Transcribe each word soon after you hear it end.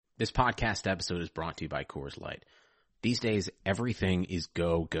This podcast episode is brought to you by Coors Light. These days, everything is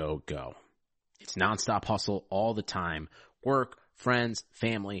go, go, go. It's nonstop hustle all the time. Work, friends,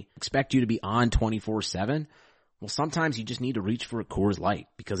 family, expect you to be on 24/7. Well, sometimes you just need to reach for a Coors Light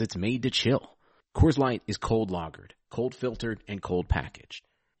because it's made to chill. Coors Light is cold lagered, cold filtered, and cold packaged.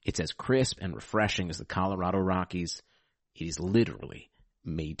 It's as crisp and refreshing as the Colorado Rockies. It is literally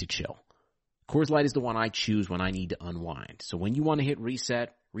made to chill. Coors Light is the one I choose when I need to unwind. So when you want to hit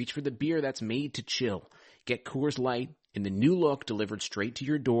reset, reach for the beer that's made to chill. Get Coors Light in the new look delivered straight to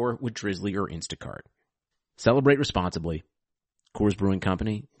your door with Drizzly or Instacart. Celebrate responsibly. Coors Brewing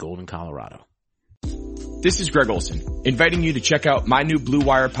Company, Golden, Colorado. This is Greg Olson, inviting you to check out my new Blue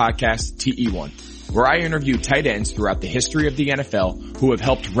Wire podcast, TE1, where I interview tight ends throughout the history of the NFL who have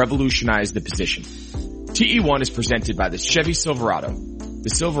helped revolutionize the position. TE1 is presented by the Chevy Silverado. The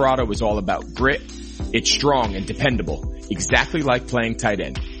Silverado is all about grit. It's strong and dependable, exactly like playing tight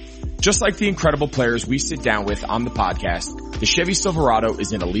end. Just like the incredible players we sit down with on the podcast, the Chevy Silverado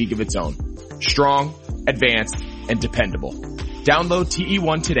is in a league of its own. Strong, advanced, and dependable. Download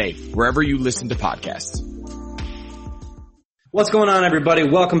TE1 today, wherever you listen to podcasts. What's going on, everybody?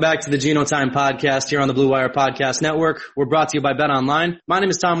 Welcome back to the Geno Time Podcast here on the Blue Wire Podcast Network. We're brought to you by BetOnline. My name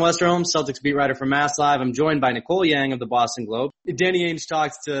is Tom Westerholm, Celtics beat writer for Mass Live. I'm joined by Nicole Yang of the Boston Globe. Danny Ainge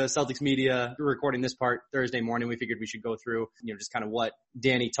talked to Celtics media. We're recording this part Thursday morning. We figured we should go through, just kind of what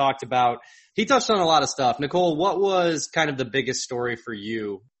Danny talked about. He touched on a lot of stuff. Nicole, what was kind of the biggest story for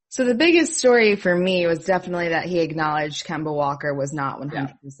you? So the biggest story for me was definitely that he acknowledged Kemba Walker was not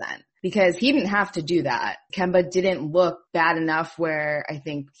 100%. Because he didn't have to do that. Kemba didn't look bad enough where I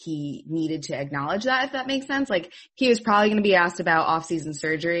think he needed to acknowledge that, if that makes sense. Like, he was probably going to be asked about off-season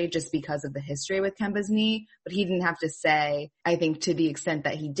surgery just because of the history with Kemba's knee, but he didn't have to say, I think to the extent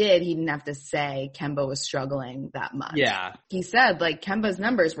that he didn't have to say Kemba was struggling that much. Yeah. He said, Kemba's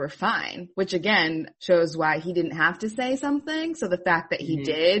numbers were fine, which again shows why he didn't have to say something. So the fact that he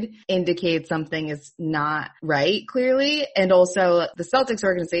did indicates something is not right, clearly. And also the Celtics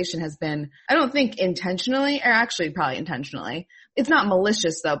organization has been, I don't think intentionally, or actually probably intentionally, it's not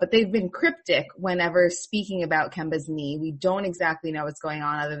malicious though, but they've been cryptic whenever speaking about Kemba's knee. We don't exactly know what's going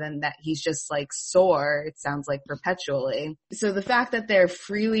on other than that he's just sore, it sounds like perpetually. So the fact that they're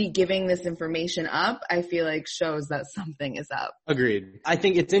freely giving this information up, I feel like shows that something is up. Agreed. I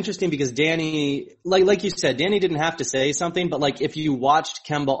think it's interesting because Danny, like you said, Danny didn't have to say something, but if you watched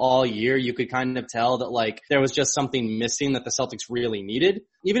Kemba all year, you could kind of tell that there was just something missing that the Celtics really needed.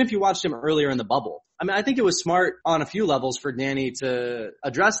 Even if you watched him earlier in the bubble. I mean, I think it was smart on a few levels for Danny to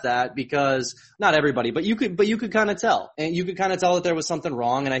address that because not everybody, but you could kind of tell. And you could kind of tell that there was something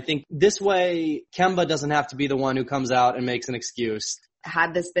wrong. And I think this way, Kemba doesn't have to be the one who comes out and makes an excuse.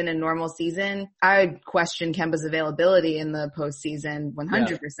 Had this been a normal season, I would question Kemba's availability in the postseason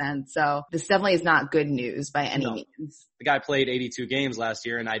 100%. Yeah. So this definitely is not good news by any means. The guy played 82 games last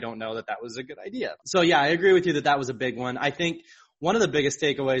year, and I don't know that was a good idea. So yeah, I agree with you that was a big one. I think one of the biggest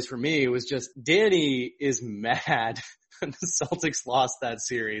takeaways for me was just Danny is mad when the Celtics lost that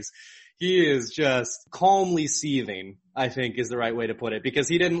series. He is just calmly seething, I think is the right way to put it,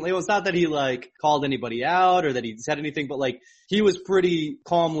 because it was not that he called anybody out or that he said anything, but he was pretty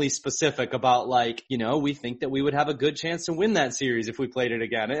calmly specific about we think that we would have a good chance to win that series if we played it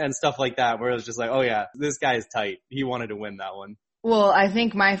again and stuff like that, where it was just oh yeah, this guy is tight. He wanted to win that one. Well, I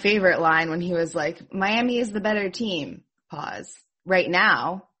think my favorite line when he was Miami is the better team, pause. Right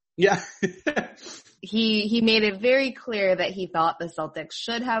now. Yeah. He made it very clear that he thought the Celtics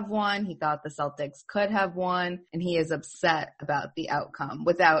should have won. He thought the Celtics could have won, and he is upset about the outcome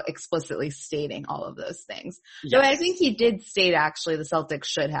without explicitly stating all of those things. Yes. So I think he did state actually the Celtics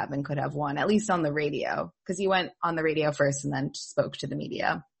should have and could have won, at least on the radio, because he went on the radio first and then spoke to the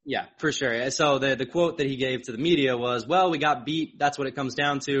media. Yeah, for sure. So the quote that he gave to the media was, well, we got beat. That's what it comes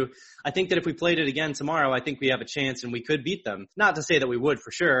down to. I think that if we played it again tomorrow, I think we have a chance and we could beat them. Not to say that we would for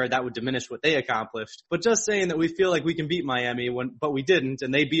sure. That would diminish what they accomplished. But just saying that we feel like we can beat Miami but we didn't,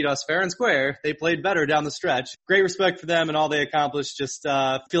 and they beat us fair and square. They played better down the stretch. Great respect for them and all they accomplished. Just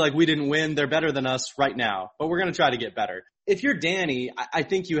feel like we didn't win. They're better than us right now. But we're going to try to get better. If you're Danny, I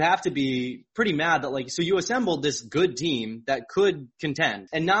think you have to be pretty mad that so you assembled this good team that could contend.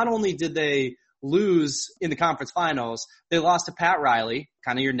 And not only did they lose in the conference finals, they lost to Pat Riley,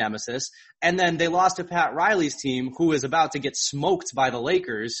 kind of your nemesis. And then they lost to Pat Riley's team, who is about to get smoked by the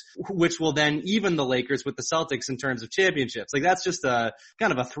Lakers, which will then even the Lakers with the Celtics in terms of championships. Like that's just a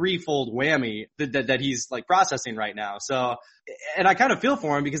kind of a threefold whammy that he's like processing right now. So, and I kind of feel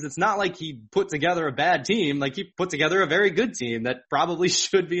for him because it's not like he put together a bad team. Like he put together a very good team that probably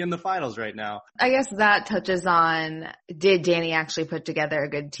should be in the finals right now. I guess that touches on, did Danny actually put together a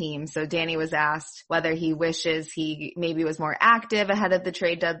good team? So Danny was asked whether he wishes he maybe was more active ahead of the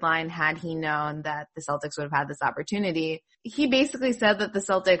trade deadline had he known that the Celtics would have had this opportunity. He basically said that the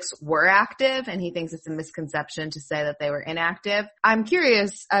Celtics were active, and he thinks it's a misconception to say that they were inactive. I'm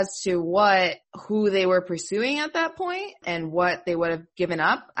curious as to who they were pursuing at that point and what they would have given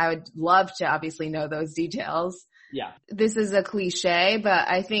up. I would love to obviously know those details. Yeah. This is a cliche, but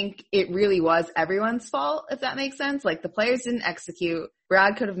I think it really was everyone's fault, if that makes sense. Like the players didn't execute.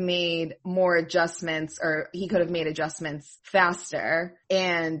 Brad could have made more adjustments, or he could have made adjustments faster,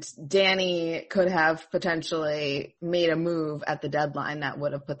 and Danny could have potentially made a move at the deadline that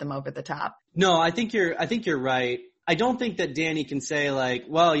would have put them over the top. No, I think you're right. I don't think that Danny can say like,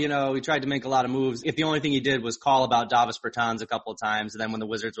 well, we tried to make a lot of moves. If the only thing he did was call about Davis Bertans a couple of times, and then when the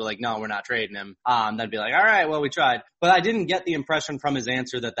Wizards were like, no, we're not trading him, that'd be like, all right, well, we tried. But I didn't get the impression from his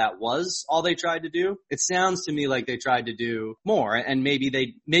answer that was all they tried to do. It sounds to me like they tried to do more, and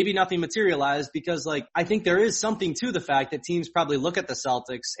maybe nothing materialized because like, I think there is something to the fact that teams probably look at the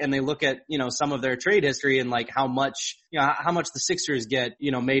Celtics and they look at, some of their trade history and like how much the Sixers get,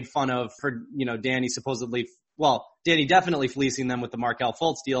 made fun of for, Danny supposedly, well, Danny definitely fleecing them with the Markelle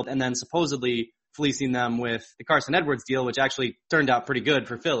Fultz deal, and then supposedly fleecing them with the Carson Edwards deal, which actually turned out pretty good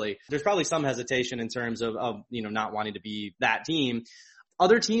for Philly. There's probably some hesitation in terms of not wanting to be that team.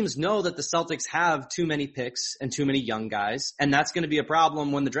 Other teams know that the Celtics have too many picks and too many young guys, and that's going to be a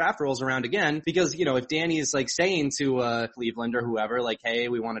problem when the draft rolls around again, because, if Danny is like saying to Cleveland or whoever, like, hey,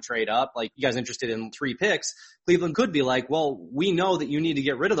 we want to trade up, like, you guys interested in 3 picks, Cleveland could be like, well, we know that you need to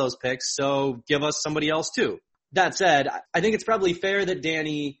get rid of those picks, so give us somebody else too. That said, I think it's probably fair that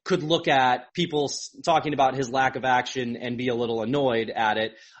Danny could look at people talking about his lack of action and be a little annoyed at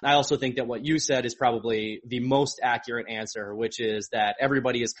it. I also think that what you said is probably the most accurate answer, which is that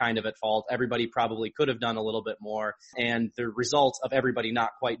everybody is kind of at fault. Everybody probably could have done a little bit more. And the result of everybody not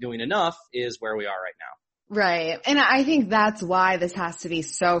quite doing enough is where we are right now. Right. And I think that's why this has to be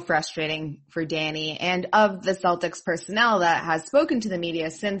so frustrating for Danny. And of the Celtics personnel that has spoken to the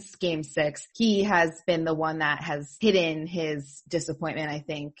media since Game 6, he has been the one that has hidden his disappointment, I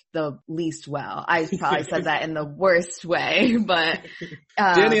think, the least well. I probably said that in the worst way, but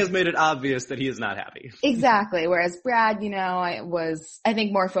Danny has made it obvious that he is not happy. Exactly. Whereas Brad, I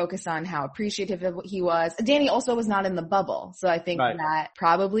think more focused on how appreciative he was. Danny also was not in the bubble. So I think that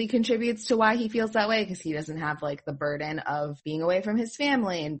probably contributes to why he feels that way, because he doesn't have like the burden of being away from his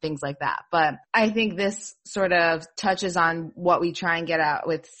family and things like that. But I think this sort of touches on what we try and get at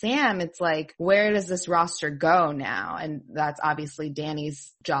with Sam. It's like, where does this roster go now? And that's obviously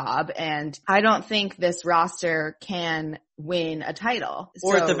Danny's job. And I don't think this roster can win a title.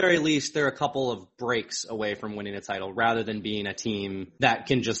 Or at the very least, they're a couple of breaks away from winning a title, rather than being a team that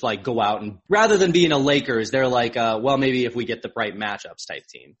can just like go out and, rather than being a Lakers, they're like, well, maybe if we get the right matchups type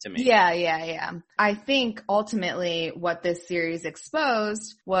team to me. Yeah. I think ultimately what this series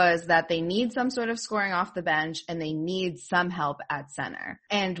exposed was that they need some sort of scoring off the bench and they need some help at center.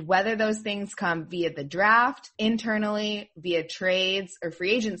 And whether those things come via the draft, internally, via trades or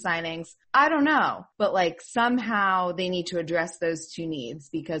free agent signings, I don't know, but like somehow they need to address those two needs,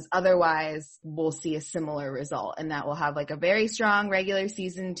 because otherwise we'll see a similar result, and that will have like a very strong regular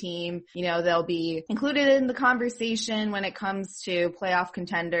season team. They'll be included in the conversation when it comes to playoff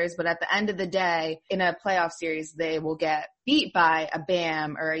contenders, but at the end of the day, in a playoff series, they will get beat by a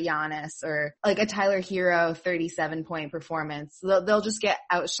Bam or a Giannis or like a Tyler Hero 37-point performance. They'll just get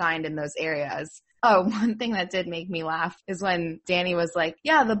outshined in those areas. Oh, one thing that did make me laugh is when Danny was like,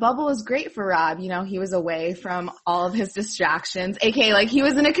 yeah, the bubble was great for Rob. He was away from all of his distractions, aka like he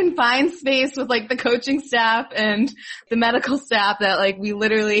was in a confined space with like the coaching staff and the medical staff that like we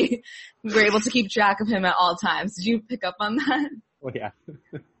literally were able to keep track of him at all times. Did you pick up on that? Well, yeah.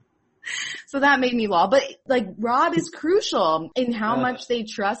 So that made me laugh. But like Rob is crucial in how much they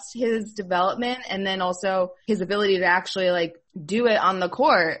trust his development, and then also his ability to actually like do it on the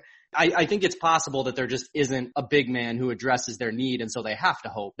court. I think it's possible that there just isn't a big man who addresses their need, and so they have to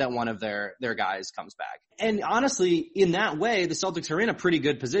hope that one of their guys comes back. And honestly, in that way, the Celtics are in a pretty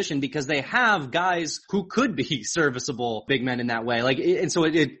good position because they have guys who could be serviceable big men in that way. And so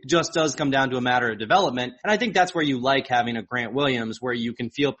it just does come down to a matter of development. And I think that's where you like having a Grant Williams, where you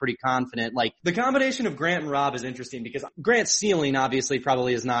can feel pretty confident. Like, the combination of Grant and Rob is interesting because Grant's ceiling obviously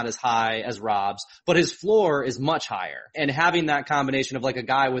probably is not as high as Rob's, but his floor is much higher. And having that combination of like a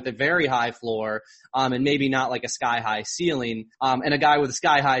guy with a very high floor, and maybe not like a sky high ceiling, and a guy with a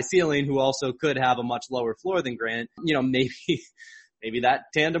sky high ceiling who also could have a much lower floor than Grant, maybe that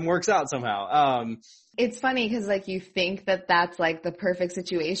tandem works out somehow. It's funny because like you think that that's like the perfect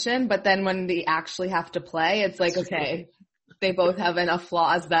situation, but then when they actually have to play, it's like, okay, they both have enough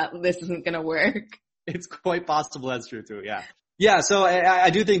flaws that this isn't going to work. It's quite possible that's true too, yeah. Yeah, so I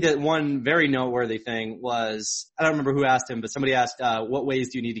do think that one very noteworthy thing was, I don't remember who asked him, but somebody asked, what ways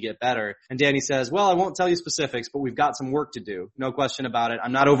do you need to get better? And Danny says, well, I won't tell you specifics, but we've got some work to do. No question about it.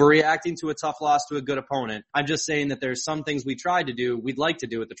 I'm not overreacting to a tough loss to a good opponent. I'm just saying that there's some things we tried to do, we'd like to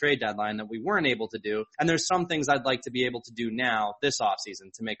do at the trade deadline that we weren't able to do. And there's some things I'd like to be able to do now this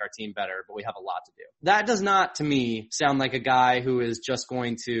offseason to make our team better, but we have a lot to do. That does not, to me, sound like a guy who is just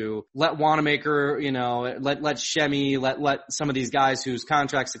going to let Wanamaker, let Shemi, let some of these guys whose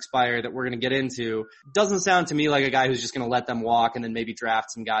contracts expire that we're going to get into. Doesn't sound to me like a guy who's just going to let them walk and then maybe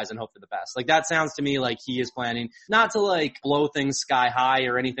draft some guys and hope for the best. Like, that sounds to me like he is planning not to like blow things sky high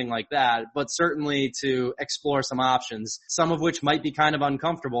or anything like that, but certainly to explore some options, some of which might be kind of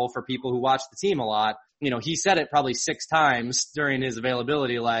uncomfortable for people who watch the team a lot. He said it probably 6 times during his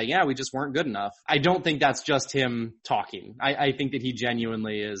availability, like, yeah, we just weren't good enough. I don't think that's just him talking. I think that he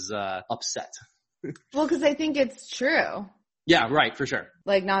genuinely is upset. Well, because I think it's true. Yeah, right, for sure.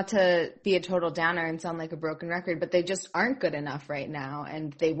 Like, not to be a total downer and sound like a broken record, but they just aren't good enough right now,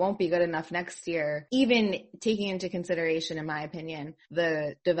 and they won't be good enough next year, even taking into consideration, in my opinion,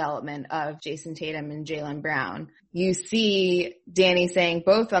 the development of Jason Tatum and Jaylen Brown. You see Danny saying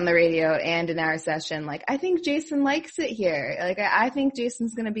both on the radio and in our session, like, I think Jason likes it here. Like, I think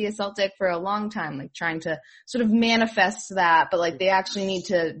Jason's going to be a Celtic for a long time, like trying to sort of manifest that, but like they actually need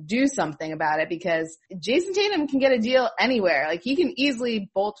to do something about it because Jason Tatum can get a deal anywhere. Like, he can easily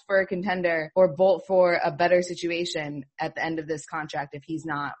bolt for a contender or bolt for a better situation at the end of this contract if he's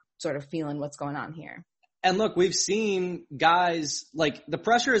not sort of feeling what's going on here. And look, we've seen guys, like, the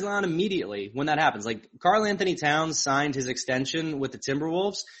pressure is on immediately when that happens. Like, Karl Anthony Towns signed his extension with the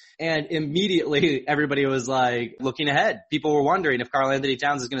Timberwolves, and immediately everybody was like looking ahead. People were wondering if Karl Anthony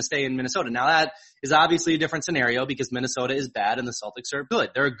Towns is going to stay in Minnesota. Now that is obviously a different scenario because Minnesota is bad and the Celtics are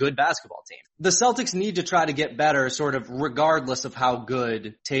good. They're a good basketball team. The Celtics need to try to get better sort of regardless of how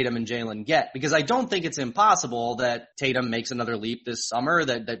good Tatum and Jaylen get, because I don't think it's impossible that Tatum makes another leap this summer,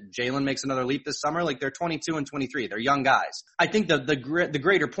 that Jaylen makes another leap this summer. Like, they're 22 and 23. They're young guys. I think the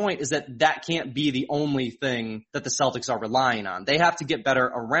greater point is that can't be the only thing that the Celtics are relying on. They have to get better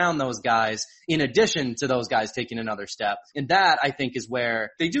around those guys in addition to those guys taking another step. And that, I think, is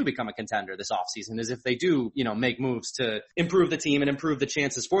where they do become a contender this offseason, is if they do, make moves to improve the team and improve the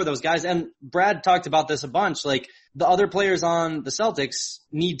chances for those guys. And Brad talked about this a bunch. Like, the other players on the Celtics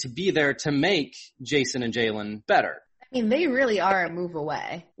need to be there to make Jason and Jaylen better. I mean, they really are a move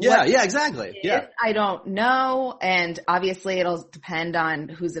away. Yeah, exactly. Yeah. I don't know. And obviously it'll depend on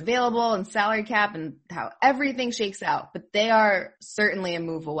who's available and salary cap and how everything shakes out. But they are certainly a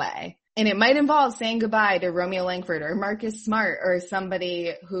move away. And it might involve saying goodbye to Romeo Langford or Marcus Smart or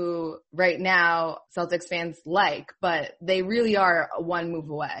somebody who right now Celtics fans like, but they really are one move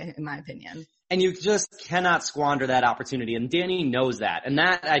away, in my opinion. And you just cannot squander that opportunity. And Danny knows that. And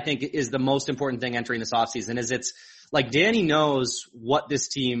that, I think, is the most important thing entering this offseason, is it's like Danny knows what this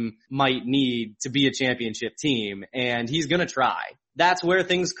team might need to be a championship team, and he's going to try. That's where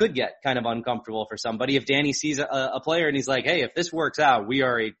things could get kind of uncomfortable for somebody. If Danny sees a player and he's like, hey, if this works out, we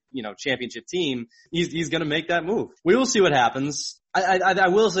are a, championship team, he's going to make that move. We will see what happens. I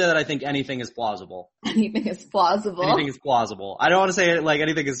will say that I think anything is plausible. Anything is plausible. Anything is plausible. I don't want to say like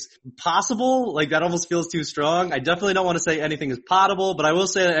anything is possible. Like, that almost feels too strong. I definitely don't want to say anything is potable, but I will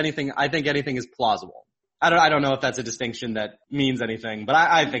say that I think anything is plausible. I don't know if that's a distinction that means anything, but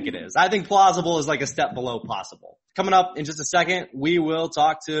I think it is. I think plausible is like a step below possible. Coming up in just a second, we will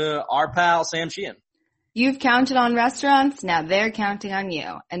talk to our pal, Sam Sheehan. You've counted on restaurants, now they're counting on you.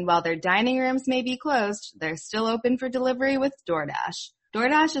 And while their dining rooms may be closed, they're still open for delivery with DoorDash.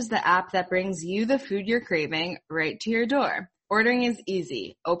 DoorDash is the app that brings you the food you're craving right to your door. Ordering is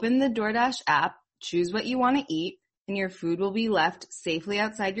easy. Open the DoorDash app, choose what you want to eat, and your food will be left safely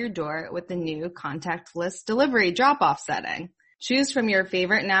outside your door with the new contactless delivery drop-off setting. Choose from your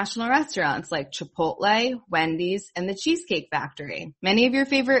favorite national restaurants like Chipotle, Wendy's, and the Cheesecake Factory. Many of your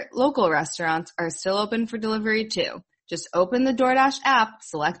favorite local restaurants are still open for delivery too. Just open the DoorDash app,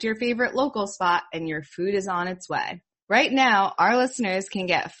 select your favorite local spot, and your food is on its way. Right now, our listeners can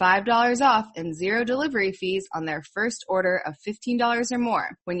get $5 off and 0 delivery fees on their first order of $15 or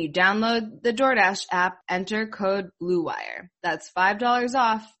more. When you download the DoorDash app, enter code BLUEWIRE. That's $5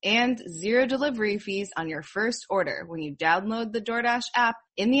 off and 0 delivery fees on your first order when you download the DoorDash app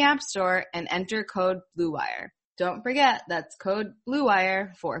in the App Store and enter code BLUEWIRE. Don't forget, that's code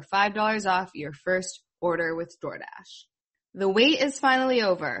BLUEWIRE for $5 off your first order with DoorDash. The wait is finally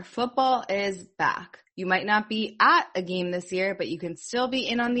over. Football is back. You might not be at a game this year, but you can still be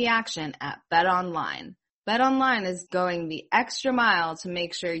in on the action at BetOnline. BetOnline is going the extra mile to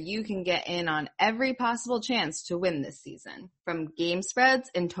make sure you can get in on every possible chance to win this season. From game spreads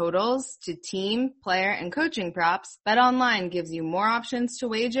and totals to team, player, and coaching props, BetOnline gives you more options to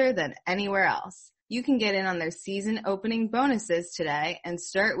wager than anywhere else. You can get in on their season opening bonuses today and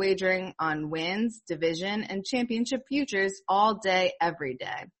start wagering on wins, division, and championship futures all day, every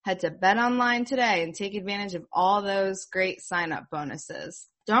day. Head to BetOnline today and take advantage of all those great sign-up bonuses.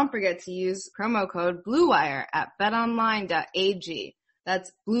 Don't forget to use promo code BLUEWIRE at betonline.ag.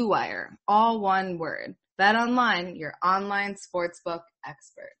 That's BLUEWIRE, all one word. BetOnline, your online sportsbook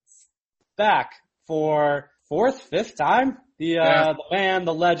experts. Back for fifth time? The man,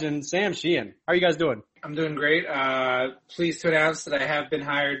 the legend, Sam Sheehan. How are you guys doing? I'm doing great. Pleased to announce that I have been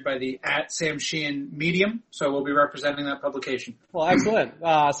hired by the @SamSheehan Medium, so we'll be representing that publication. Well, excellent.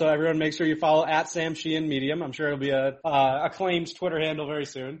 So everyone make sure you follow @SamSheehan Medium. I'm sure it'll be a acclaimed Twitter handle very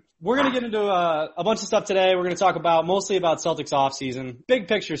soon. We're going to get into a bunch of stuff today. We're going to talk mostly about Celtics offseason, big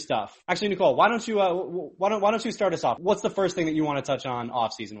picture stuff. Actually, Nicole, why don't you start us off? What's the first thing that you want to touch on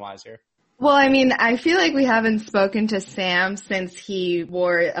offseason wise here? Well, I mean, I feel like we haven't spoken to Sam since he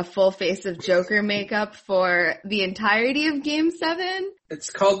wore a full face of Joker makeup for the entirety of Game 7. It's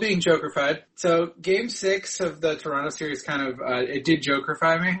called being Jokerfied. So Game 6 of the Toronto series kind of, it did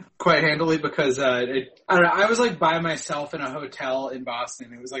Jokerify me quite handily because, I don't know, I was like by myself in a hotel in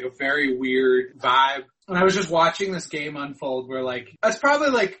Boston. It was like a very weird vibe. And I was just watching this game unfold where like, that's probably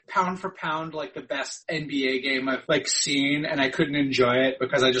like pound for pound, like the best NBA game I've like seen, and I couldn't enjoy it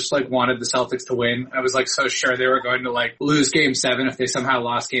because I just like wanted the Celtics to win. I was like so sure they were going to like lose Game 7 if they somehow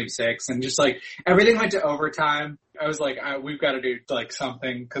lost Game 6, and just like everything went to overtime. I was like, we've got to do like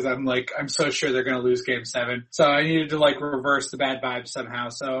something because I'm so sure they're going to lose Game 7. So I needed to like reverse the bad vibes somehow.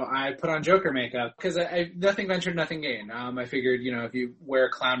 So I put on Joker makeup because I nothing ventured, nothing gained. I figured, if you wear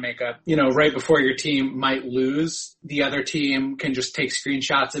clown makeup, right before your team might lose, the other team can just take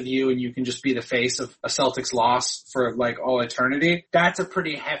screenshots of you and you can just be the face of a Celtics loss for like all eternity. That's a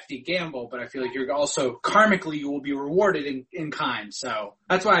pretty hefty gamble, but I feel like you're also karmically you will be rewarded in kind. So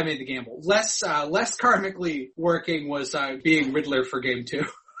that's why I made the gamble. Less karmically working was being Riddler for Game 2.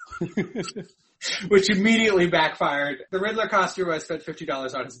 Which immediately backfired. The Riddler costume I spent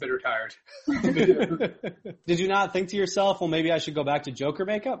 $50 on has been retired. Did you not think to yourself, well, maybe I should go back to Joker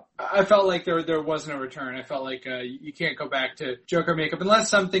makeup? I felt like there was no return. I felt like you can't go back to Joker makeup unless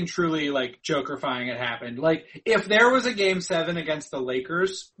something truly like Jokerifying had happened. Like if there was a Game 7 against the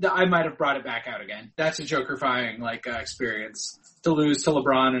Lakers, I might have brought it back out again. That's a Jokerifying experience. To lose to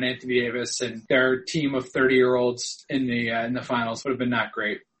LeBron and Anthony Davis and their team of 30-year-olds in the finals would have been not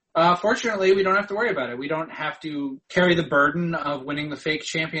great. Fortunately, we don't have to worry about it. We don't have to carry the burden of winning the fake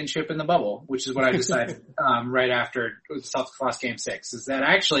championship in the bubble, which is what I decided right after Celtics lost Game 6. Is that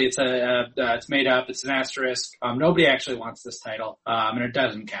actually it's made up. It's an asterisk. Nobody actually wants this title, and it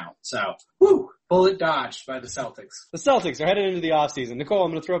doesn't count. So, woo! Bullet dodged by the Celtics. The Celtics are headed into the offseason. Nicole, I'm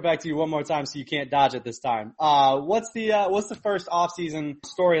going to throw it back to you one more time so you can't dodge it this time. What's the first offseason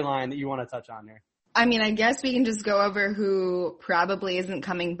storyline that you want to touch on here? I mean, I guess we can just go over who probably isn't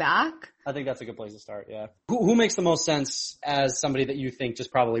coming back. I think that's a good place to start, yeah. Who makes the most sense as somebody that you think just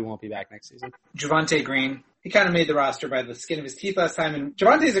probably won't be back next season? Javonte Green. He kind of made the roster by the skin of his teeth last time, and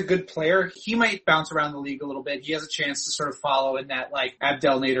Javonte's a good player. He might bounce around the league a little bit. He has a chance to sort of follow in that, like,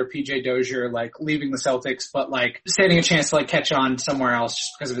 Abdel Nader, PJ Dozier, like, leaving the Celtics, but, like, standing a chance to, like, catch on somewhere else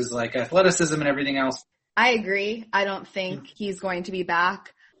just because of his, like, athleticism and everything else. I agree. I don't think he's going to be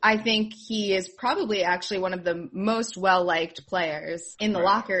back. I think he is probably actually one of the most well-liked players in the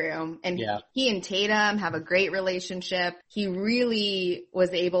locker room. And he and Tatum have a great relationship. He really was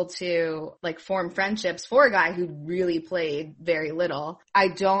able to like form friendships for a guy who really played very little. I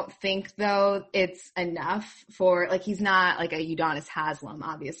don't think though it's enough for like, he's not like a Udonis Haslem,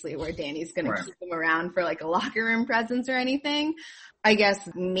 obviously, where Danny's going to keep him around for like a locker room presence or anything. I guess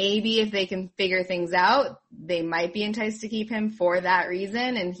maybe if they can figure things out, they might be enticed to keep him for that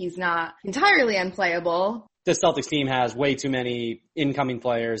reason, and he's not entirely unplayable. The Celtics team has way too many incoming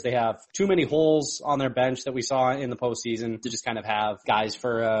players. They have too many holes on their bench that we saw in the postseason to just kind of have guys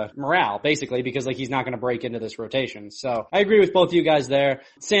for morale, basically, because like he's not going to break into this rotation. So I agree with both of you guys there.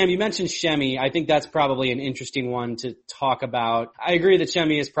 Sam, you mentioned Shemi. I think that's probably an interesting one to talk about. I agree that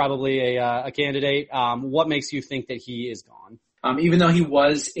Shemi is probably a candidate. What makes you think that he is gone? Even though he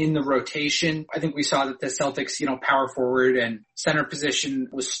was in the rotation, I think we saw that the Celtics, power forward and center position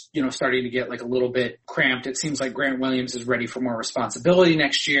was, starting to get like a little bit cramped. It seems like Grant Williams is ready for more responsibility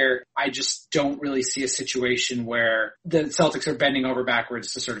next year. I just don't really see a situation where the Celtics are bending over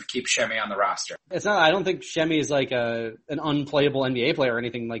backwards to sort of keep Shemi on the roster. I don't think Shemi is like an unplayable NBA player or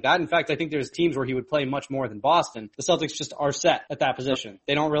anything like that. In fact, I think there's teams where he would play much more than Boston. The Celtics just are set at that position.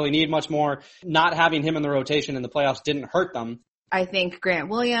 They don't really need much more. Not having him in the rotation in the playoffs didn't hurt them. I think Grant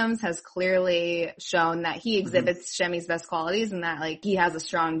Williams has clearly shown that he exhibits Shemi's best qualities and that like he has a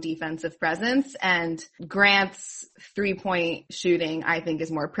strong defensive presence, and Grant's 3-point shooting I think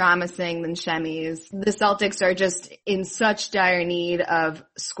is more promising than Shemi's. The Celtics are just in such dire need of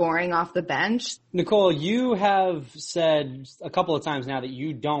scoring off the bench. Nicole, you have said a couple of times now that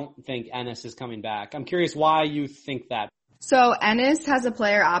you don't think Ennis is coming back. I'm curious why you think that. So Ennis has a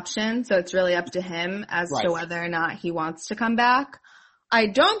player option, so it's really up to him as to whether or not he wants to come back. I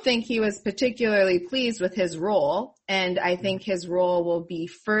don't think he was particularly pleased with his role, and I think his role will be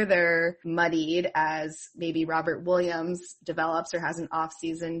further muddied as maybe Robert Williams develops or has an off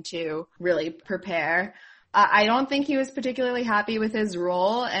season to really prepare. I don't think he was particularly happy with his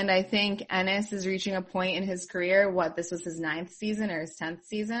role, and I think Ennis is reaching a point in his career, this was his 9th season or his 10th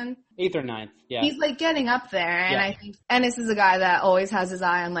season? 8th or 9th, yeah. He's like getting up there, and I think Ennis is a guy that always has his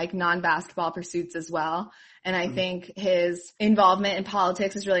eye on like non-basketball pursuits as well, and I think his involvement in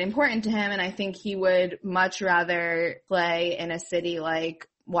politics is really important to him, and I think he would much rather play in a city like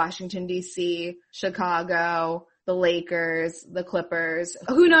Washington, D.C., Chicago, the Lakers, the Clippers.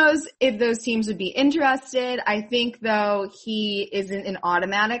 Who knows if those teams would be interested. I think, though, he isn't an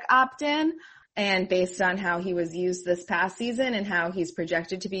automatic opt-in. And based on how he was used this past season and how he's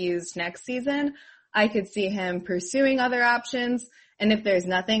projected to be used next season, I could see him pursuing other options. And if there's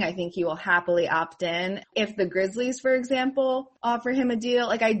nothing, I think he will happily opt in. If the Grizzlies, for example, offer him a deal,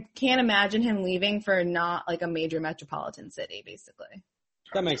 like I can't imagine him leaving for not like a major metropolitan city, basically.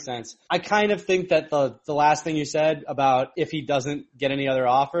 That makes sense. I kind of think that the last thing you said about if he doesn't get any other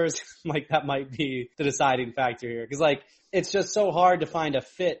offers, like that might be the deciding factor here. Cause like, it's just so hard to find a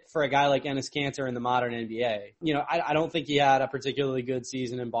fit for a guy like Enes Kanter in the modern NBA. I don't think he had a particularly good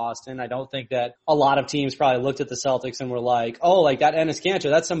season in Boston. I don't think that a lot of teams probably looked at the Celtics and were like, oh, like that Enes Kanter,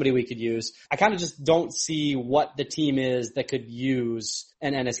 that's somebody we could use. I kind of just don't see what the team is that could use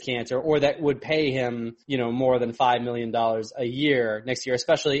an Enes Kanter or that would pay him, more than $5 million a year next year,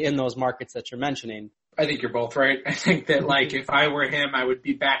 especially in those markets that you're mentioning. I think you're both right. I think that like if I were him, I would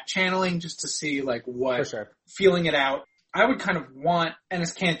be back channeling just to see like feeling it out. I would kind of want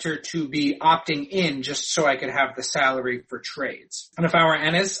Enes Kanter to be opting in just so I could have the salary for trades. And if I were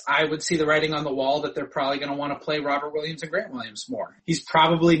Enes, I would see the writing on the wall that they're probably going to want to play Robert Williams and Grant Williams more. He's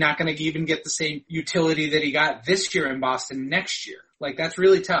probably not going to even get the same utility that he got this year in Boston next year. Like that's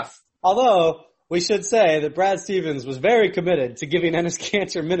really tough. Although we should say that Brad Stevens was very committed to giving Enes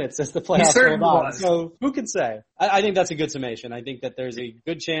Kanter minutes as the playoffs rolled on. So who can say? I think that's a good summation. I think that there's a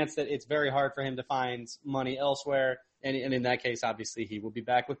good chance that it's very hard for him to find money elsewhere. And in that case, obviously, he will be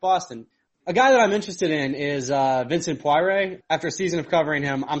back with Boston. A guy that I'm interested in is Vincent Poirier. After a season of covering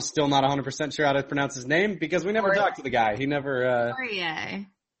him, I'm still not 100% sure how to pronounce his name because we never talked to the guy. He never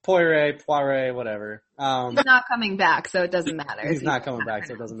Poirier, whatever. He's not coming back, so it doesn't matter. He's not coming back,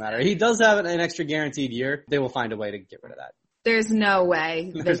 so it doesn't matter. He does have an extra guaranteed year. They will find a way to get rid of that. There's no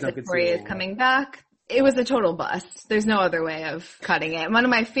way Vincent Poirier is coming back. It was a total bust. There's no other way of cutting it. One of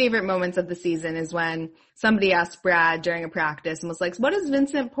my favorite moments of the season is when somebody asked Brad during a practice and was like, what does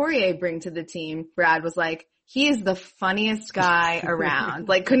Vincent Poirier bring to the team? Brad was like, he is the funniest guy around.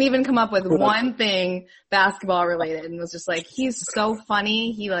 Like, couldn't even come up with one thing basketball related and was just like, he's so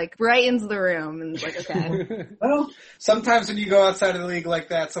funny. He like brightens the room and was like, okay. Well, sometimes when you go outside of the league like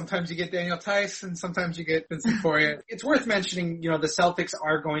that, sometimes you get Daniel Tice and sometimes you get Vincent Poirier. It's worth mentioning, the Celtics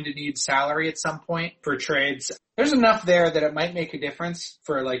are going to need salary at some point for trades. There's enough there that it might make a difference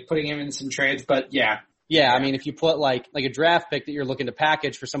for like putting him in some trades, but yeah. Yeah, I mean, if you put like a draft pick that you're looking to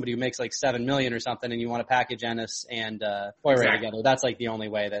package for somebody who makes like $7 million or something, and you want to package Ennis and Poirier together, that's like the only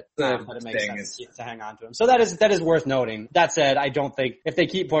way that it makes sense to hang on to him. So that is worth noting. That said, I don't think if they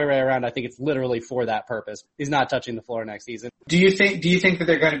keep Poirier around, I think it's literally for that purpose. He's not touching the floor next season. Do you think that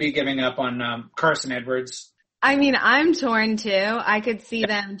they're going to be giving up on Carson Edwards? I mean, I'm torn too. I could see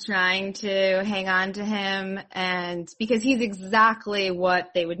them trying to hang on to him, and because he's exactly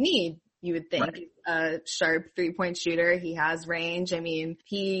what they would need, you would think. Right. A sharp 3-point shooter. He has range. I mean,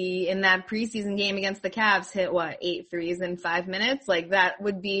 he, in that preseason game against the Cavs, hit 8 threes in 5 minutes? Like, that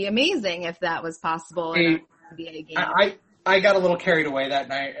would be amazing if that was possible in an NBA game. I got a little carried away that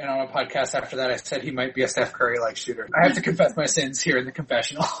night, and on a podcast after that, I said he might be a Steph Curry-like shooter. I have to confess my sins here in the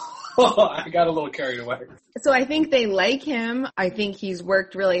confessional. I got a little carried away. So I think they like him. I think he's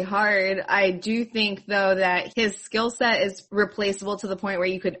worked really hard. I do think, though, that his skill set is replaceable to the point where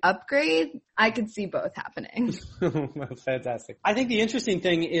you could upgrade. I could see both happening. That's fantastic. I think the interesting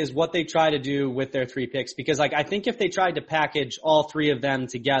thing is what they try to do with their 3 picks, because I think if they tried to package all 3 of them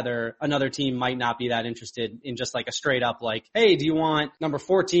together, another team might not be that interested in just a straight up hey, do you want number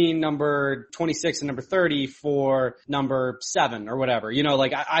 14, number 26, and number 30 for number 7 or whatever?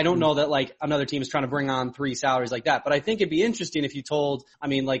 I don't know that another team is trying to bring on 3 salaries like that, but I think it'd be interesting if you told,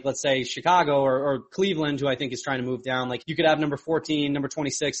 let's say Chicago or Cleveland, who I think is trying to move down, you could have number 14, number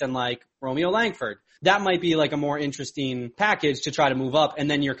 26, and Romeo Langford. That might be a more interesting package to try to move up, and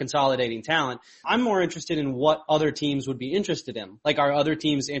then you're consolidating talent. I'm more interested in what other teams would be interested in. Are other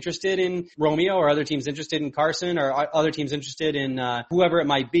teams interested in Romeo, or other teams interested in Carson, or are other teams interested in whoever it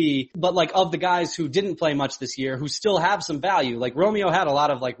might be? But of the guys who didn't play much this year, who still have some value, Romeo had a lot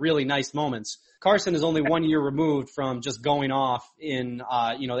of really nice moments. Carson is only 1 year removed from just going off in, the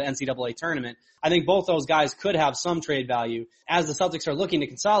NCAA tournament. I think both those guys could have some trade value. As the Celtics are looking to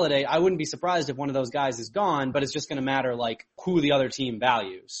consolidate, I wouldn't be surprised if one of those guys is gone, but it's just going to matter who the other team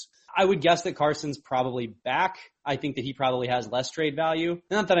values. I would guess that Carson's probably back. I think that he probably has less trade value.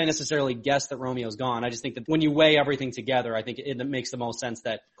 Not that I necessarily guess that Romeo's gone. I just think that when you weigh everything together, I think it makes the most sense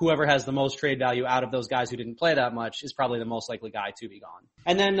that whoever has the most trade value out of those guys who didn't play that much is probably the most likely guy to be gone.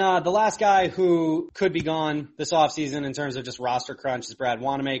 And then the last guy who could be gone this offseason in terms of just roster crunch is Brad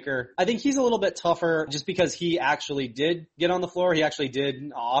Wanamaker. I think he's a little bit tougher just because he actually did get on the floor. He actually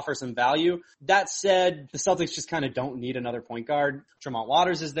did offer some value. That said, the Celtics just kind of don't need another point guard. Tremont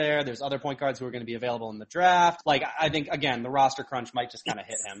Waters is there. There's other point guards who are going to be available in the draft. I think, again, the roster crunch might just kind of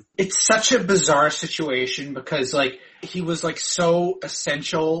hit him. It's such a bizarre situation because, he was, so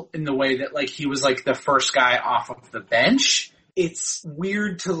essential in the way that, he was, the first guy off of the bench. It's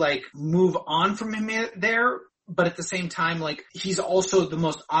weird to, move on from him there, but at the same time, he's also the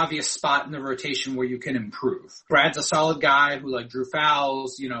most obvious spot in the rotation where you can improve. Brad's a solid guy who, drew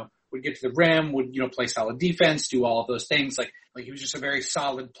fouls, would get to the rim, would, play solid defense, do all of those things. He was just a very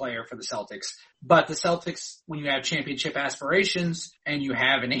solid player for the Celtics. But the Celtics, when you have championship aspirations and you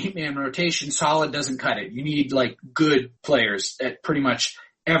have an 8-man rotation, solid doesn't cut it. You need, good players at pretty much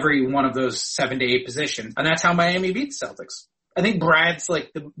every one of those 7 to 8 positions. And that's how Miami beat the Celtics. I think Brad's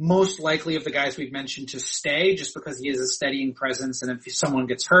the most likely of the guys we've mentioned to stay just because he is a steadying presence. And if someone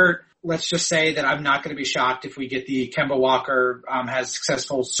gets hurt, let's just say that I'm not going to be shocked if we get the Kemba Walker has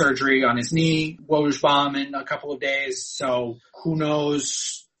successful surgery on his knee, Woj bomb in a couple of days. So who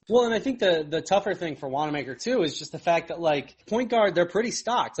knows? Well, and I think the tougher thing for Wanamaker too is just the fact that point guard, they're pretty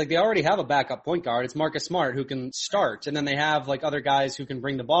stocked. They already have a backup point guard. It's Marcus Smart who can start. And then they have other guys who can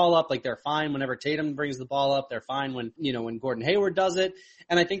bring the ball up. They're fine whenever Tatum brings the ball up. They're fine when, when Gordon Hayward does it.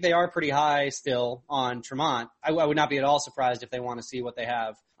 And I think they are pretty high still on Tremont. I would not be at all surprised if they want to see what they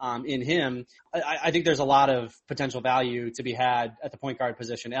have in him. I think there's a lot of potential value to be had at the point guard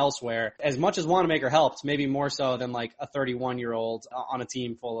position elsewhere. As much as Wanamaker helped, maybe more so than a 31-year-old on a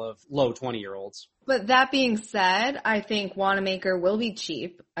team full of low 20-year-olds. But that being said, I think Wanamaker will be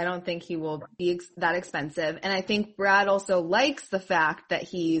cheap. I don't think he will be that expensive. And I think Brad also likes the fact that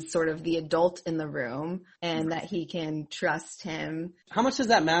he's sort of the adult in the room and that he can trust him. How much does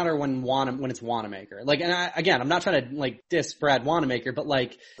that matter when it's Wanamaker? I'm not trying to diss Brad Wanamaker, but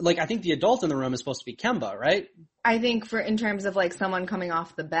I think the adult in the room is supposed to be Kemba, right? I think in terms of someone coming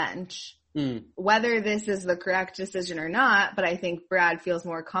off the bench. Whether this is the correct decision or not, but I think Brad feels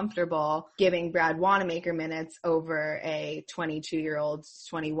more comfortable giving Brad Wanamaker minutes over a 22-year-old,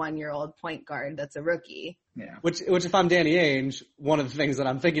 21-year-old point guard that's a rookie. Yeah. Which if I'm Danny Ainge, one of the things that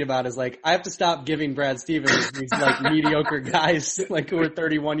I'm thinking about is I have to stop giving Brad Stevens these mediocre guys who are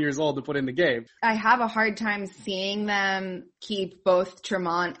 31 years old to put in the game. I have a hard time seeing them keep both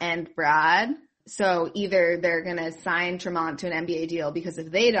Tremont and Brad. So either they're going to sign Tremont to an NBA deal because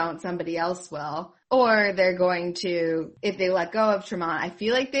if they don't, somebody else will. Or they're going to, if they let go of Tremont, I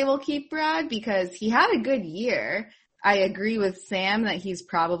feel like they will keep Brad because he had a good year. I agree with Sam that he's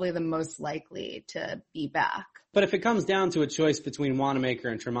probably the most likely to be back. But if it comes down to a choice between Wanamaker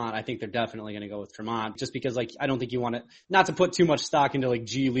and Tremont, I think they're definitely going to go with Tremont just because, like, I don't think you want to, not to put too much stock into, like,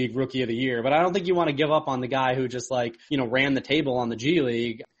 G League Rookie of the Year, but I don't think you want to give up on the guy who just, like, you know, ran the table on the G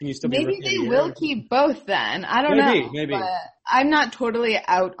League. Can you still be Maybe they will keep both then. I don't know. Maybe. But I'm not totally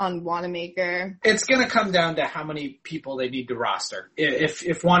out on Wanamaker. It's going to come down to how many people they need to roster.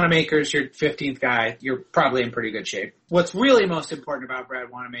 If Wanamaker's your 15th guy, you're probably in pretty good shape. What's really most important about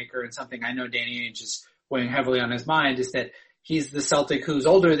Brad Wanamaker, and something I know Danny Ainge is weighing heavily on his mind, is that he's the Celtic who's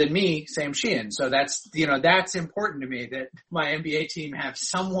older than me, Sam Sheehan. So that's important to me that my NBA team have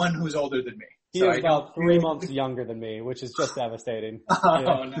someone who's older than me. He is about 3 months younger than me, which is just devastating.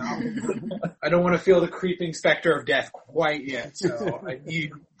 Oh, no. I don't want to feel the creeping specter of death quite yet. So I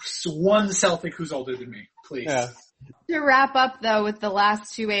need one Celtic who's older than me, please. Yeah. To wrap up, though, with the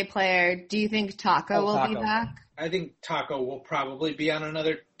last two-way player, do you think Taco will be back? I think Taco will probably be on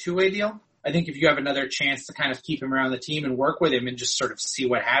another two-way deal. I think if you have another chance to kind of keep him around the team and work with him and just sort of see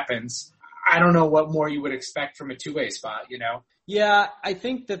what happens, I don't know what more you would expect from a two-way spot, you know? Yeah, I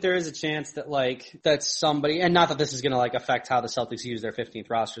think that there is a chance that, like, that somebody, and not that this is going to, like, affect how the Celtics use their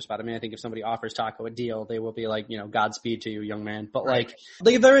 15th roster spot. I mean, I think if somebody offers Taco a deal, they will be like, you know, Godspeed to you, young man. But, like,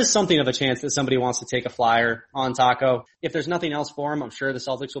 there is something of a chance that somebody wants to take a flyer on Taco. If there's nothing else for him, I'm sure the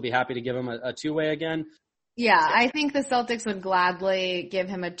Celtics will be happy to give him a two-way again. Yeah, I think the Celtics would gladly give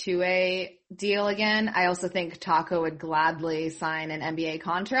him a two-way deal again. I also think Taco would gladly sign an NBA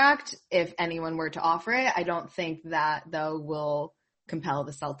contract if anyone were to offer it. I don't think that, though, will compel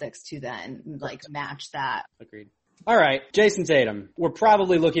the Celtics to then, like, match that. Agreed. All right, Jason Tatum. We're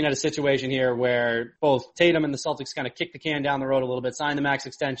probably looking at a situation here where both Tatum and the Celtics kind of kick the can down the road a little bit, sign the max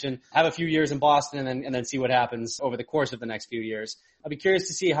extension, have a few years in Boston, and then see what happens over the course of the next few years. I'd be curious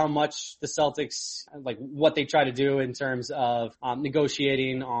to see how much the Celtics, like, what they try to do in terms of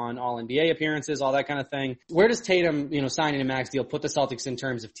negotiating on all NBA appearances, all that kind of thing. Where does Tatum, you know, signing a max deal put the Celtics in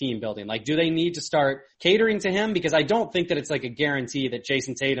terms of team building? Like, do they need to start catering to him? Because I don't think that it's like a guarantee that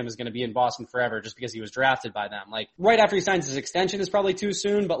Jason Tatum is going to be in Boston forever just because he was drafted by them. Like, right after he signs his extension is probably too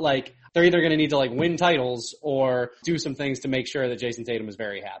soon, but, like, they're either going to need to, like, win titles or do some things to make sure that Jason Tatum is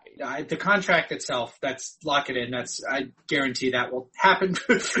very happy. The contract itself, that's lock it in. I guarantee that will happen.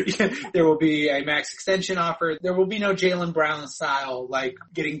 There will be a max extension offer. There will be no Jaylen Brown style, like,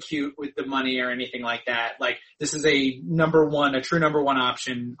 getting cute with the money or anything like that. Like, this is a true number one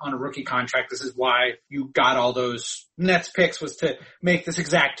option on a rookie contract. This is why you got all those Nets picks, was to make this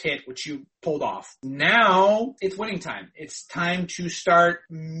exact hit, which you pulled off. Now it's winning time. It's time to start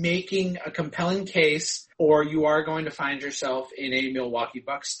making a compelling case, or you are going to find yourself in a Milwaukee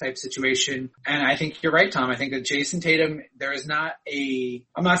Bucks type situation. And I think you're right, Tom. I think that Jason Tatum, I'm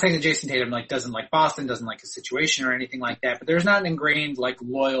not saying that Jason Tatum, like, doesn't like Boston, doesn't like his situation or anything like that, but there's not an ingrained, like,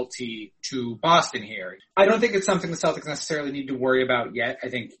 loyalty to Boston here. I don't think it's something the Celtics necessarily need to worry about yet. I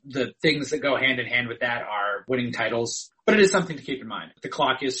think the things that go hand in hand with that are winning titles, but it is something to keep in mind. The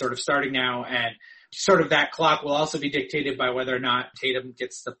clock is sort of starting now, and sort of that clock will also be dictated by whether or not Tatum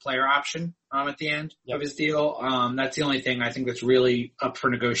gets the player option at the end of his deal. That's the only thing I think that's really up for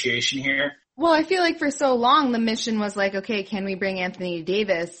negotiation here. Well, I feel like for so long the mission was like, okay, can we bring Anthony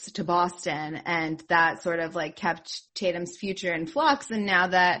Davis to Boston? And that sort of, like, kept Tatum's future in flux. And now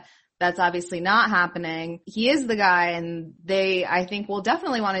that that's obviously not happening, he is the guy, and they, I think, will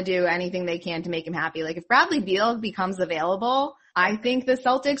definitely want to do anything they can to make him happy. Like, if Bradley Beal becomes available, I think the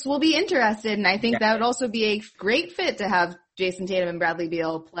Celtics will be interested, and I think that would also be a great fit to have Jason Tatum and Bradley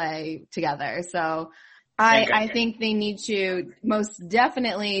Beal play together. So I think they need to most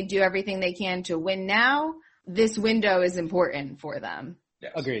definitely do everything they can to win now. This window is important for them.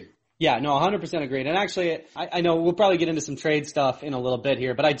 Yes. Agreed. Yeah, no, 100% agreed. And actually, I know we'll probably get into some trade stuff in a little bit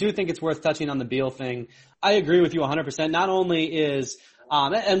here, but I do think it's worth touching on the Beal thing. I agree with you 100%. Not only is,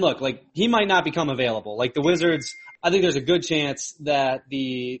 and look, like, he might not become available. Like, the Wizards, I think there's a good chance that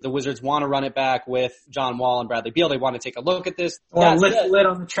the Wizards want to run it back with John Wall and Bradley Beal. They want to take a look at this. Or lift the lid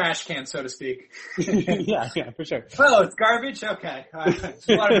on the trash can, so to speak. yeah, for sure. Oh, it's garbage? Okay. Just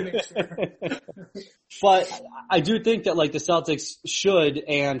wanted to make sure. But I do think that, like, the Celtics should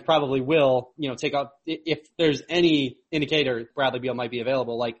and probably will, you know, take up, if there's any indicator Bradley Beal might be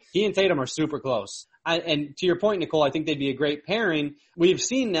available, like, he and Tatum are super close. And to your point, Nicole, I think they'd be a great pairing. We've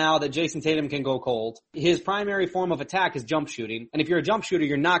seen now that Jason Tatum can go cold. His primary form of attack is jump shooting. And if you're a jump shooter,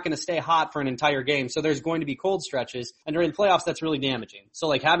 you're not going to stay hot for an entire game. So there's going to be cold stretches. And during the playoffs, that's really damaging. So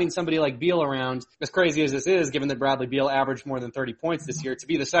like having somebody like Beal around, as crazy as this is, given that Bradley Beal averaged more than 30 points this year, to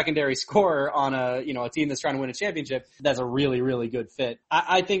be the secondary scorer on a team that's trying to win a championship, that's a really, really good fit.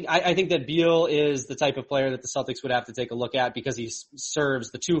 I think that Beal is the type of player that the Celtics would have to take a look at because he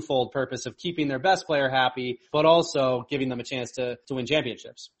serves the twofold purpose of keeping their best player happy, but also giving them a chance to win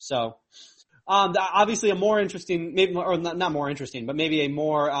championships. So, obviously a more interesting, maybe, or not more interesting, but maybe a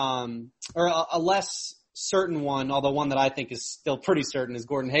more, or a less certain one, although one that I think is still pretty certain, is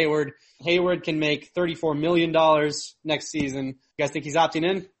Gordon Hayward. Hayward can make $34 million next season. You guys think he's opting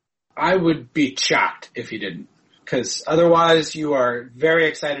in? I would be shocked if he didn't, because otherwise you are very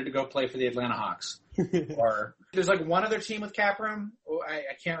excited to go play for the Atlanta Hawks. Or there's like one other team with cap room. I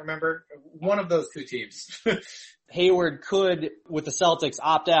can't remember. One of those two teams. Hayward could, with the Celtics,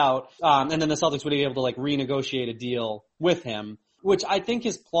 opt out, and then the Celtics would be able to like renegotiate a deal with him, which I think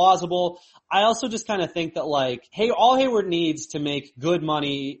is plausible. I also just kind of think that like, all Hayward needs to make good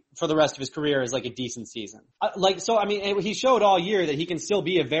money for the rest of his career is like a decent season. He showed all year that he can still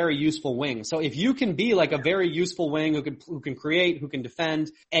be a very useful wing. So if you can be like a very useful wing who can create, who can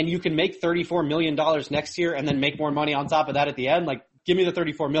defend, and you can make $34 million next year and then make more money on top of that at the end, like, give me the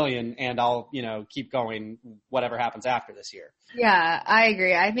 $34 million and I'll, keep going whatever happens after this year. Yeah, I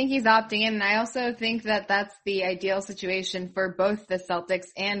agree. I think he's opting in, and I also think that that's the ideal situation for both the Celtics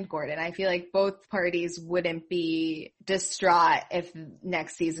and Gordon. I feel like both parties wouldn't be distraught if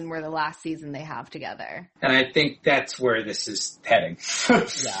next season were the last season they have together. And I think that's where this is heading.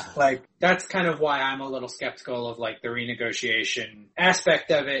 Yeah. Like, that's kind of why I'm a little skeptical of like the renegotiation aspect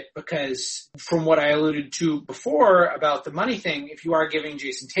of it, because from what I alluded to before about the money thing, if you are giving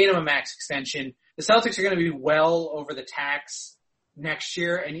Jason Tatum a max extension, the Celtics are going to be well over the tax next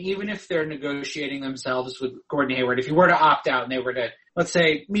year. And even if they're negotiating themselves with Gordon Hayward, if you were to opt out and they were to, let's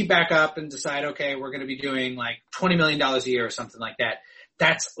say, meet back up and decide, okay, we're going to be doing like $20 million a year or something like that,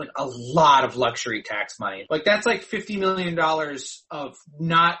 that's like a lot of luxury tax money. Like that's like $50 million of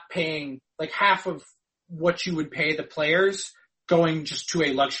not paying, like half of what you would pay the players going just to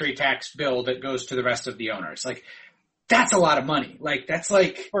a luxury tax bill that goes to the rest of the owners. Like, that's a lot of money. Like, that's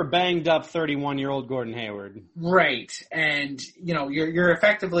like... For banged up 31-year-old Gordon Hayward. Right. And, you're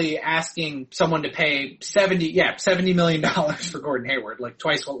effectively asking someone to pay $70 million for Gordon Hayward, like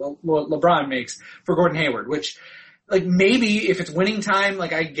twice what LeBron makes for Gordon Hayward, which, like, maybe if it's winning time,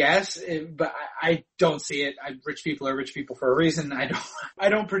 like, I guess, but I don't see it. Rich people are rich people for a reason. I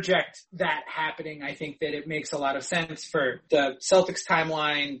don't project that happening. I think that it makes a lot of sense for the Celtics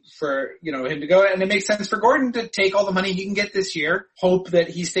timeline for, him to go, and it makes sense for Gordon to take all the money he can get this year, hope that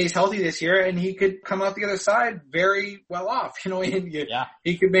he stays healthy this year, and he could come out the other side very well off,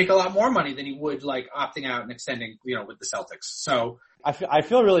 He could make a lot more money than he would, like, opting out and extending, with the Celtics. So, I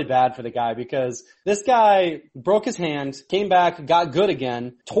feel really bad for the guy because this guy broke his hand, came back, got good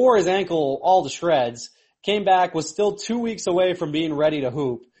again, tore his ankle all to shreds, came back, was still 2 weeks away from being ready to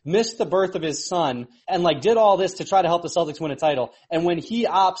hoop, missed the birth of his son, and like did all this to try to help the Celtics win a title. And when he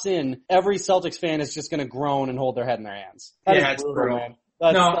opts in, every Celtics fan is just going to groan and hold their head in their hands. It's brutal, man.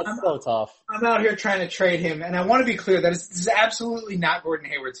 That's so tough. I'm out here trying to trade him, and I want to be clear that this is absolutely not Gordon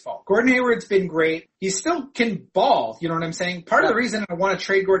Hayward's fault. Gordon Hayward's been great. He still can ball, you know what I'm saying? Part of the reason I want to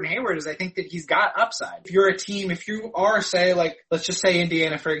trade Gordon Hayward is I think that he's got upside. If you're a team, if you are, say, like, let's just say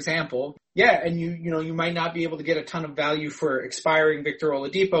Indiana, for example, and you might not be able to get a ton of value for expiring Victor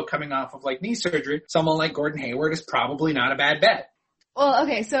Oladipo coming off of, like, knee surgery, someone like Gordon Hayward is probably not a bad bet. Well,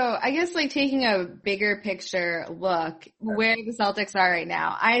 okay, so I guess like taking a bigger picture look where the Celtics are right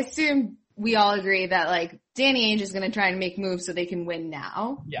now, I assume we all agree that like Danny Ainge is going to try and make moves so they can win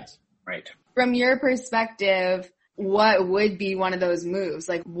now. Yes. Right. From your perspective, what would be one of those moves?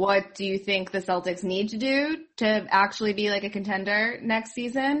 Like, what do you think the Celtics need to do to actually be like a contender next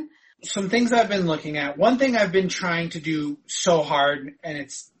season? Some things I've been looking at. One thing I've been trying to do so hard, and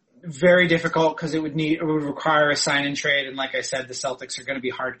it's very difficult because it would require a sign and trade, and like I said, the Celtics are going to be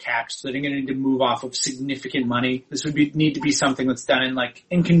hard capped, so they're going to need to move off of significant money. This would need to be something that's done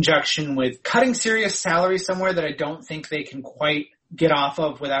in conjunction with cutting serious salary somewhere that I don't think they can quite get off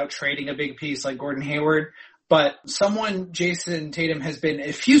of without trading a big piece like Gordon Hayward. But someone Jason Tatum has been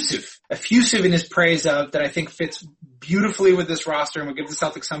effusive in his praise of that I think fits beautifully with this roster and would give the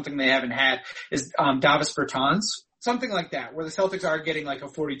Celtics something they haven't had is Davis Bertans. Something like that, where the Celtics are getting like a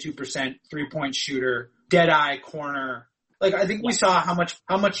 42% 3-point shooter, dead-eye corner. Like, I think we saw how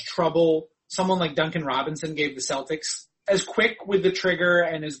much trouble someone like Duncan Robinson gave the Celtics. As quick with the trigger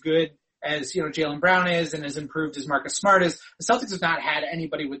and as good as, Jaylen Brown is and as improved as Marcus Smart is, the Celtics have not had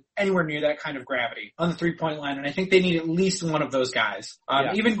anybody with anywhere near that kind of gravity on the 3-point line. And I think they need at least one of those guys.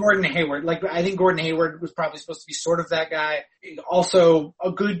 Even Gordon Hayward, I think Gordon Hayward was probably supposed to be sort of that guy. Also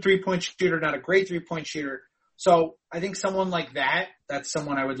a good 3-point shooter, not a great 3-point shooter. So I think someone like that's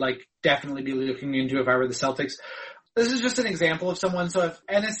someone I would definitely be looking into if I were the Celtics. This is just an example of someone. So if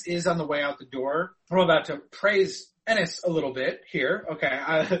Ennis is on the way out the door, I'm about to praise Ennis a little bit here.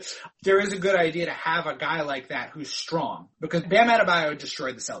 Okay. There is a good idea to have a guy like that who's strong, because Bam Adebayo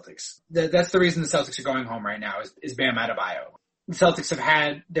destroyed the Celtics. That's the reason the Celtics are going home right now is Bam Adebayo. The Celtics have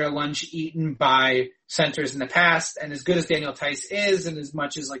had their lunch eaten by centers in the past, and as good as Daniel Tice is, and as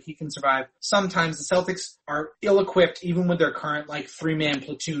much as he can survive, sometimes the Celtics are ill-equipped, even with their current 3-man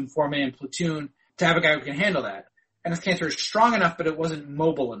platoon, 4-man platoon, to have a guy who can handle that. And Enes Kanter is strong enough, but it wasn't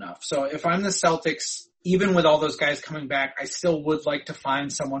mobile enough. So if I'm the Celtics, even with all those guys coming back, I still would like to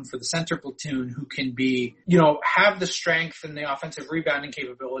find someone for the center platoon who can be, have the strength and the offensive rebounding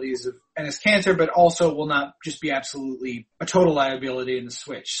capabilities of Enes Kanter, but also will not just be absolutely a total liability in the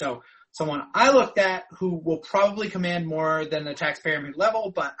switch. So someone I looked at who will probably command more than the taxpayer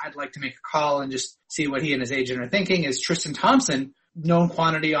mid-level, but I'd like to make a call and just see what he and his agent are thinking, is Tristan Thompson, known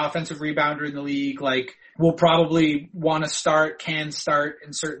quantity offensive rebounder in the league, will probably want to start, can start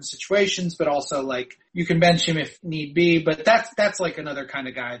in certain situations, but also you can bench him if need be. But that's another kind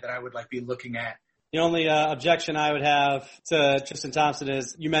of guy that I would be looking at. The only objection I would have to Tristan Thompson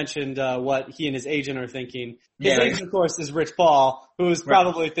is you mentioned what he and his agent are thinking. His agent, of course, is Rich Paul, who is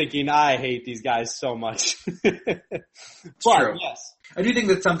probably thinking, I hate these guys so much. True. Yes. I do think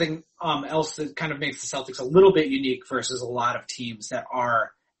that's something else that kind of makes the Celtics a little bit unique versus a lot of teams that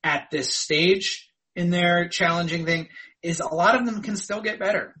are at this stage in their challenging thing, is a lot of them can still get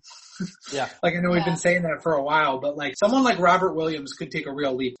better. Yeah. I know we've been saying that for a while, but someone like Robert Williams could take a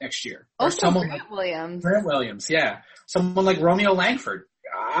real leap next year. Or someone Williams. Grant Williams, yeah. Someone like Romeo Langford.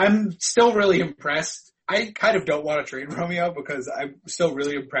 I'm still really impressed. I kind of don't want to trade Romeo because I'm still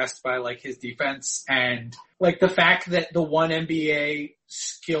really impressed by his defense, and the fact that the one NBA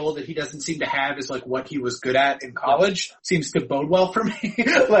skill that he doesn't seem to have is what he was good at in college seems to bode well for me.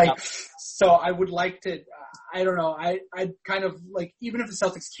 So I would like to, I don't know, I'd kind of even if the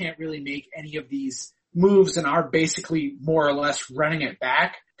Celtics can't really make any of these moves and are basically more or less running it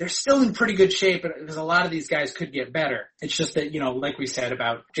back, they're still in pretty good shape because a lot of these guys could get better. It's just that, like we said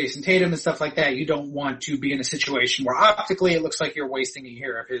about Jason Tatum and stuff like that, you don't want to be in a situation where optically it looks like you're wasting a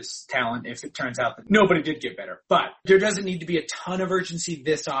year of his talent if it turns out that nobody did get better. But there doesn't need to be a ton of urgency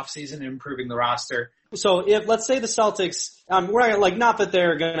this offseason in improving the roster. So if, let's say the Celtics, we're not that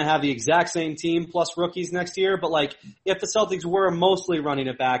they're going to have the exact same team plus rookies next year, but if the Celtics were mostly running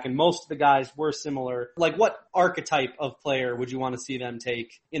it back and most of the guys were similar, what archetype of player would you want to see them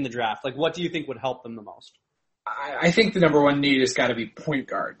take in the draft? What do you think would help them the most? I think the number one need has got to be point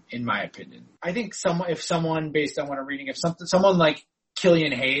guard, in my opinion. I think if someone, based on what I'm reading, someone like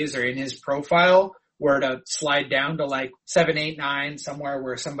Killian Hayes or in his profile were to slide down to 7, 8, 9, somewhere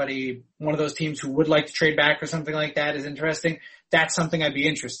where one of those teams who would like to trade back or something like that is interesting, that's something I'd be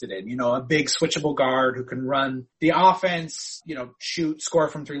interested in. A big switchable guard who can run the offense, shoot, score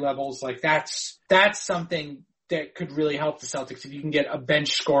from 3 levels. That's something that could really help the Celtics if you can get a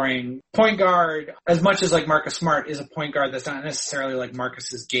bench scoring point guard. As much as Marcus Smart is a point guard, that's not necessarily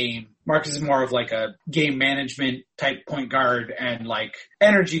Marcus's game. Marcus is more of a game management type point guard and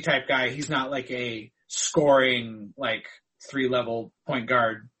energy type guy. He's not a scoring 3-level point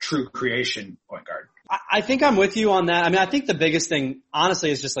guard, true creation point guard. I think I'm with you on that. I think the biggest thing,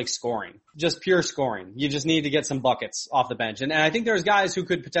 honestly, is just scoring. Just pure scoring. You just need to get some buckets off the bench. And I think there's guys who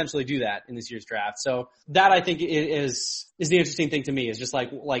could potentially do that in this year's draft. So that I think is the interesting thing to me, is just I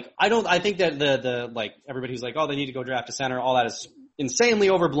think that the everybody who's oh, they need to go draft a center, all that is insanely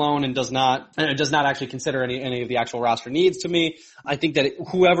overblown and does not actually consider any of the actual roster needs to me. I think that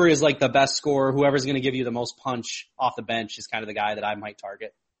whoever is the best scorer, whoever's going to give you the most punch off the bench is kind of the guy that I might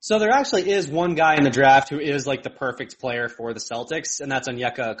target. So there actually is one guy in the draft who is the perfect player for the Celtics, and that's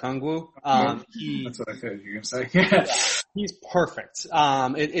Onyeka Okongwu. That's what I thought you were going to say. Yeah. He's perfect.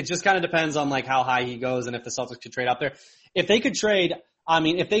 It just kind of depends on how high he goes and if the Celtics could trade up there. If they could trade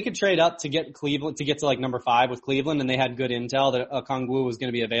up to get Cleveland, to get to number 5 with Cleveland, and they had good intel that Okongwu was going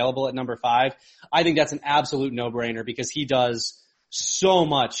to be available at number 5, I think that's an absolute no-brainer because he does so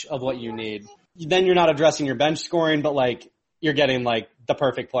much of what you need. Then you're not addressing your bench scoring, but you're getting the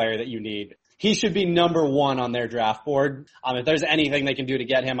perfect player that you need. He should be number 1 on their draft board. If there's anything they can do to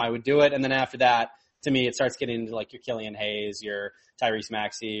get him, I would do it. And then after that, to me, it starts getting into your Killian Hayes, your Tyrese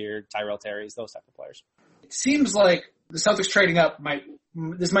Maxey, your Tyrell Terrys, those type of players. It seems like the Celtics trading up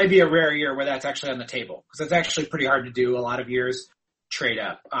this might be a rare year where that's actually on the table, because it's actually pretty hard to do a lot of years, trade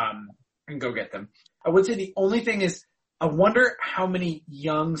up, and go get them. I would say the only thing is, I wonder how many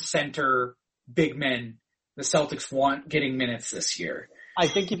young center big men the Celtics want getting minutes this year. I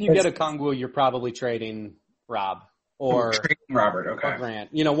think if you get a Okongwu, you're probably trading Rob or Robert, okay. Or Grant.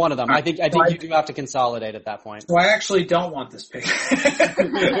 You know, one of them. I think you do have to consolidate at that point. So I actually don't want this pick.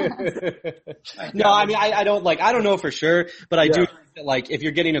 No, I mean, I don't know for sure, but I do think that, like, if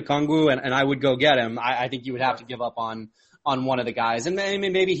you're getting a Okongwu and I would go get him, I think you would have to give up on one of the guys. And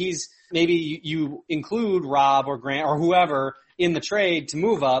maybe you include Rob or Grant or whoever in the trade to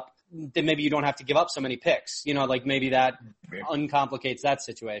move up, then maybe you don't have to give up so many picks. You know, like maybe that uncomplicates that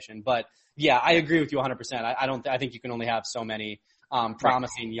situation. But yeah, I agree with you 100%. I think you can only have so many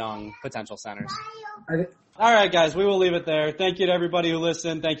promising young potential centers. All right, guys, we will leave it there. Thank you to everybody who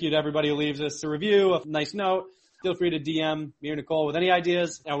listened. Thank you to everybody who leaves us a review, a nice note. Feel free to DM me or Nicole with any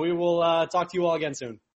ideas, and we will talk to you all again soon.